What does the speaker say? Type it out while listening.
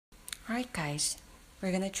Alright guys,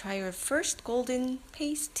 we're gonna try our first golden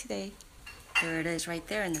paste today. There it is right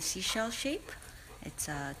there in the seashell shape. It's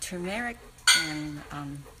a turmeric and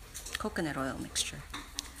coconut oil mixture.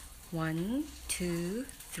 1, 2,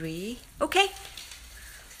 3, okay!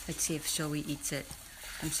 Let's see if Zoe eats it.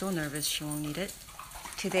 I'm so nervous she won't eat it.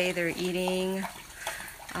 Today they're eating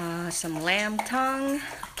some lamb tongue,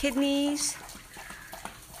 kidneys,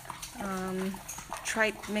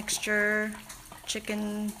 tripe mixture,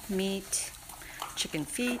 chicken meat, chicken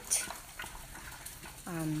feet,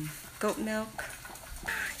 goat milk.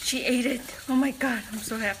 She ate it. Oh my god, I'm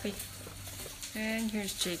so happy. And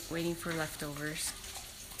here's Jake waiting for leftovers.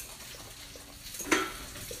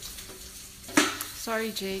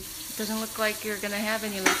 Sorry Jake, it doesn't look like you're gonna have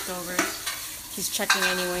any leftovers. He's checking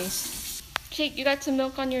anyways. Jake, you got some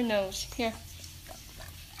milk on your nose. Here.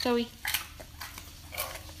 Zoe.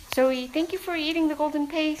 Zoe, thank you for eating the golden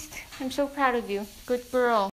paste. I'm so proud of you. Good girl.